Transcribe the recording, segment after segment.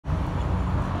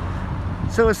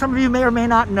So as some of you may or may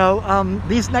not know,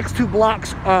 these next two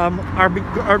blocks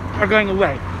are going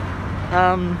away.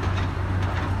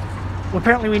 Well,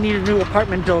 apparently we need a new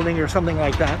apartment building or something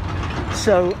like that.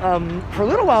 So for a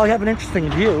little while you have an interesting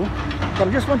view, but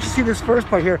I just want you to see this first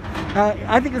part here.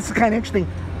 I think this is kind of interesting.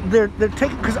 They're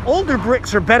taking, because older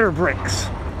bricks are better bricks.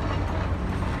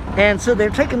 And so they're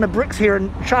taking the bricks here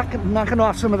and knocking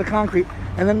off some of the concrete,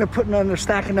 and then they're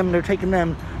stacking them and they're taking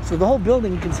them. So the whole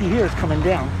building, you can see here, is coming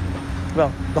down.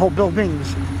 Well, the whole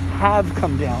buildings have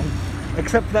come down,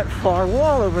 except for that far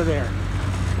wall over there.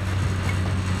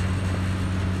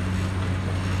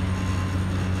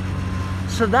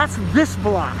 So that's this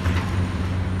block.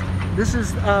 This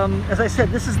is, as I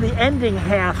said, this is the ending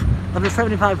half of the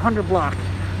 7500 block.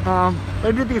 I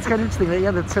do think it's kind of interesting.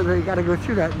 So they got to go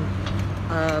through that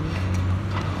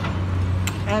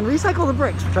and recycle the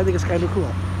bricks, which I think is kind of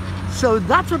cool. So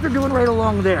that's what they're doing right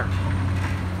along there.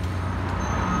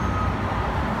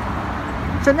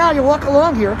 So now you walk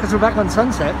along here, because we're back on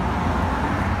Sunset,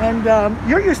 and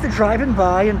you're used to driving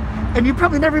by, and you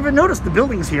probably never even noticed the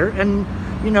buildings here, and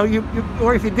you know,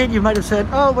 or if you did, you might have said,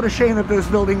 oh, what a shame that those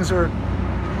buildings are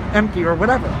empty or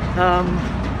whatever.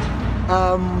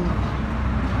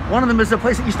 One of them is a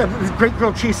place that used to have these great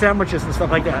grilled cheese sandwiches and stuff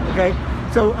like that, okay?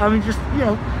 So, I mean, just, you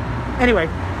know, anyway.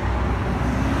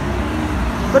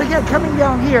 But again, coming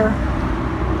down here,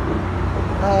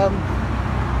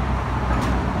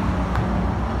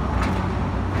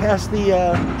 past the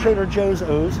Trader Joe's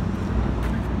O's.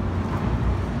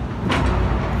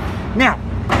 Now,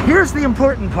 here's the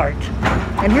important part,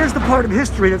 and here's the part of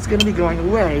history that's going to be going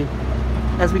away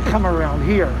as we come around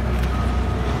here.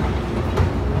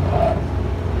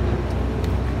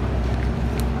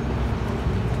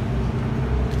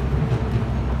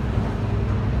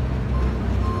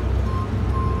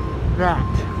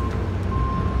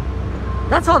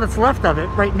 That's all that's left of it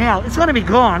right now. It's going to be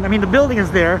gone. I mean, the building is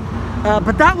there,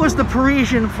 but that was the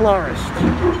Parisian Florist.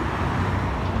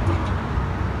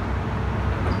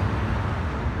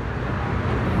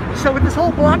 So with this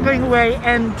whole block going away,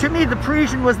 and to me the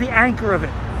Parisian was the anchor of it.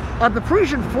 The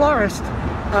Parisian Florist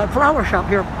flower shop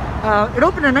here, it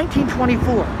opened in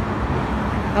 1924.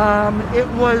 It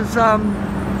was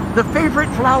the favorite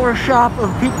flower shop of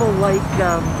people like,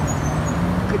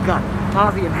 good God,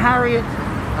 Ozzie and Harriet,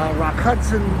 Rock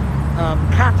Hudson,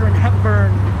 Katharine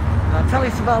Hepburn, Telly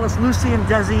Savalas, Lucy and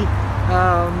Desi,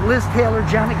 Liz Taylor,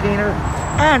 Janet Gaynor,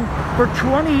 and for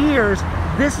 20 years,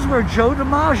 this is where Joe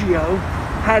DiMaggio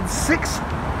had 6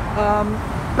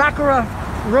 Baccarat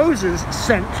roses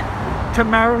sent to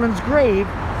Marilyn's grave.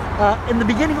 In the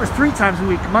beginning, it was 3 times a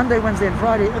week, Monday, Wednesday, and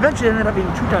Friday. Eventually, it ended up being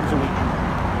 2 times a week.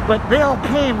 But they all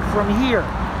came from here.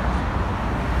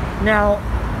 Now,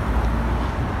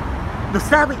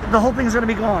 sadly, the whole thing is going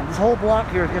to be gone. This whole block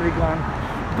here is going to be gone.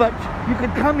 But you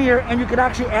could come here and you could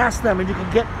actually ask them, and you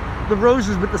could get the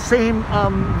roses with the same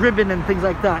ribbon and things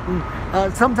like that. And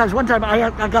sometimes, one time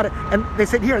I got it, and they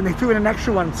said here, and they threw in an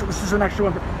extra one. So this is an extra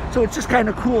one. So it's just kind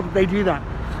of cool that they do that,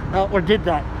 or did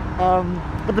that.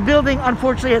 But the building,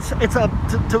 unfortunately,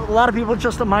 to a lot of people, it's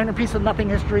just a minor piece of nothing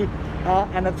history,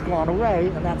 and it's gone away,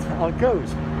 and that's how it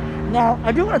goes. Now,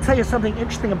 I do want to tell you something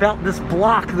interesting about this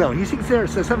block, though. You see there, it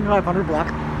says 7500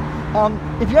 block.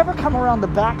 If you ever come around the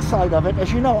back side of it,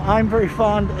 as you know, I'm very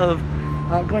fond of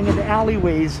going into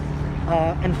alleyways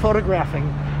and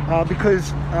photographing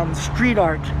because street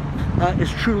art is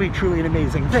truly, truly an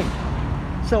amazing thing.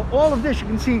 So all of this, you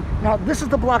can see, now this is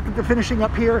the block that they're finishing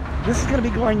up here. This is going to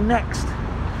be going next.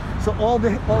 So all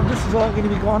this is all going to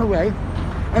be gone away.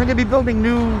 And they're going to be building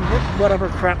new, whatever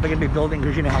crap they're going to be building,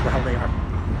 because you know how the hell they are.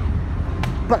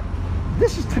 But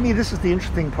this is, to me, this is the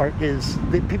interesting part, is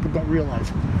that people don't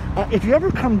realize. If you ever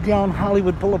come down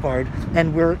Hollywood Boulevard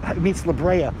and where it meets La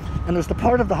Brea, and there's the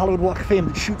part of the Hollywood Walk of Fame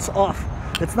that shoots off,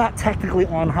 it's not technically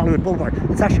on Hollywood Boulevard.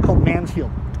 It's actually called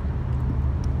Mansfield.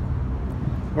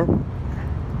 Or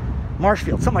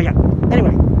Marshfield, something like that.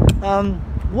 Anyway,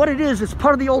 what it is, it's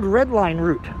part of the old Red Line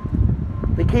route.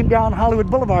 They came down Hollywood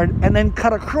Boulevard and then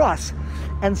cut across.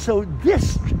 And so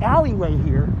this alleyway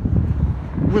here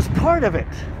was part of it.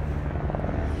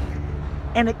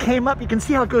 And it came up, you can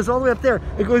see how it goes all the way up there.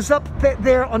 It goes up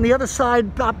there on the other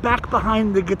side, back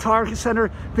behind the Guitar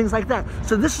Center, things like that.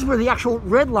 So this is where the actual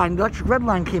red line, the electric red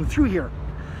line came through here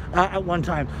at one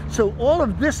time. So all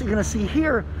of this you're gonna see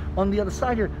here on the other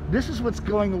side here, this is what's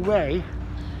going away.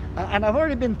 And I've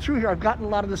already been through here. I've gotten a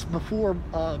lot of this before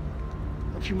a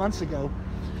few months ago.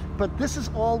 But this is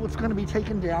all what's going to be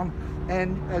taken down,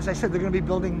 and as I said, they're going to be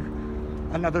building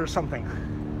another something.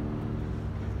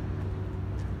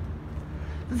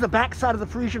 This is the back side of the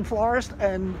Parisian Florist,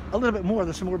 and a little bit more.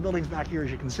 There's some more buildings back here, as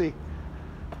you can see.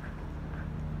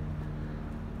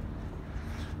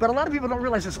 But a lot of people don't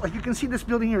realize this. Like, you can see this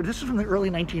building here. This is from the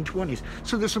early 1920s.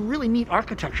 So there's some really neat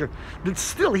architecture that's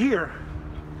still here.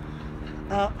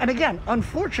 And again,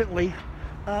 unfortunately,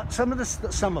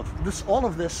 all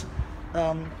of this,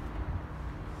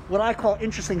 what I call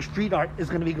interesting street art is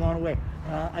going to be going away.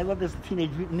 I love this Teenage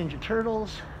Mutant Ninja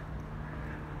Turtles.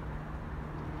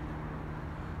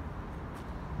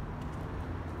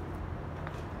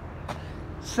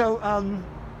 So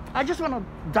I just want to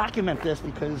document this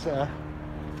because,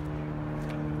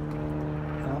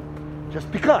 just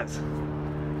because.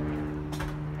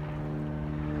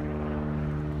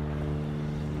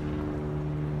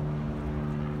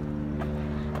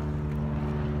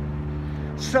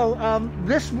 So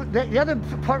the other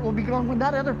part will be going when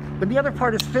the other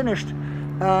part is finished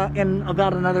in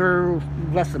about another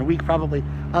less than a week probably.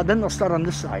 Then they'll start on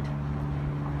this side.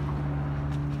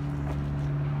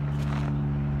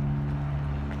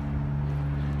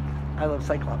 I love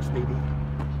Cyclops, baby.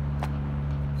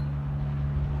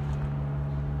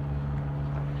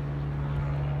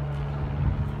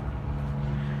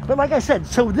 But like I said,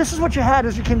 so this is what you had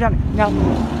as you came down. Now,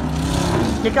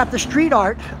 you got the street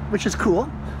art, which is cool.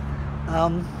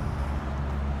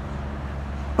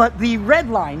 But the red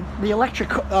line, the electric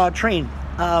train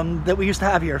that we used to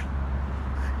have here,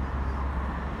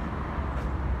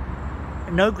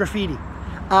 no graffiti.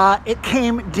 It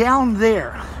came down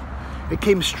there. It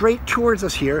came straight towards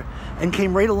us here and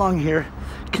came right along here.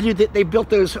 They built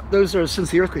those are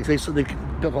since the earthquakes, so they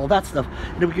built all that stuff.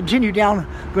 And we continue down,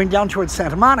 going down towards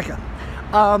Santa Monica.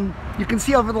 You can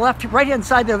see over the right-hand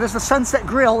side there's the Sunset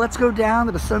Grill. Let's go down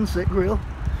to the Sunset Grill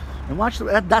and watch.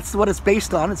 That's what it's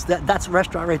based on. That's a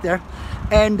restaurant right there.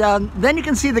 And then you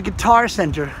can see the Guitar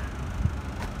Center.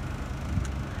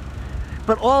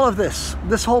 But all of this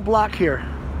whole block here,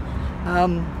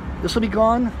 this will be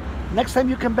gone. Next time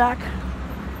you come back,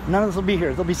 none of this will be here.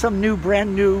 There'll be some new,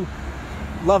 brand new,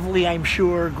 lovely, I'm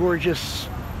sure, gorgeous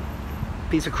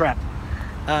piece of crap.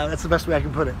 That's the best way I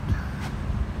can put it.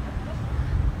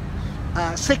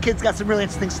 Sick Kids got some really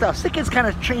interesting stuff. Sick Kids kind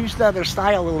of changed their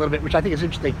style a little bit, which I think is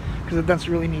interesting because they've done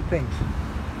some really neat things.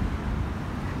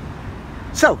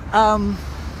 So,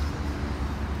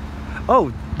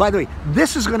 oh, by the way,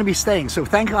 this is going to be staying. So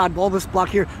thank God all this block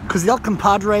here, because the El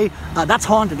Compadre, that's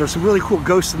haunted. There's some really cool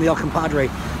ghosts in the El Compadre.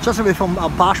 Just like the film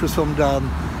Bosch was filmed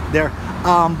there.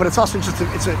 But it's also just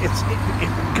it's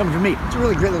coming from me. It's a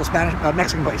really great little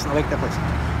Mexican place. I like that place.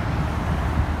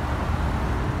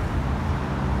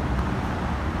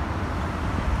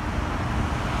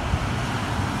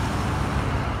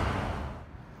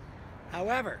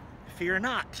 However, fear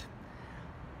not.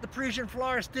 The Parisian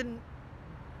Florist didn't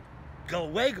go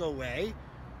away.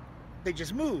 They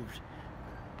just moved.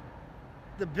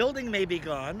 The building may be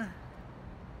gone,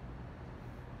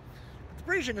 but the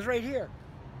Parisian is right here.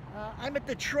 I'm at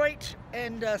Detroit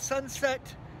and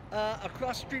Sunset,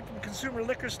 across the street from the Consumer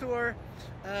Liquor Store,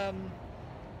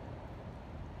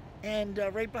 and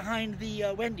right behind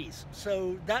the Wendy's.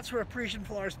 So that's where a Parisian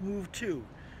Florist moved to.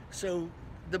 So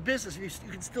the business, you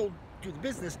can still do the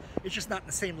business, it's just not in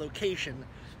the same location,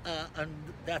 and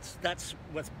that's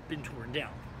what's been torn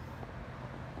down.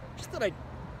 Just thought I'd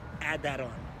add that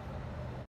on.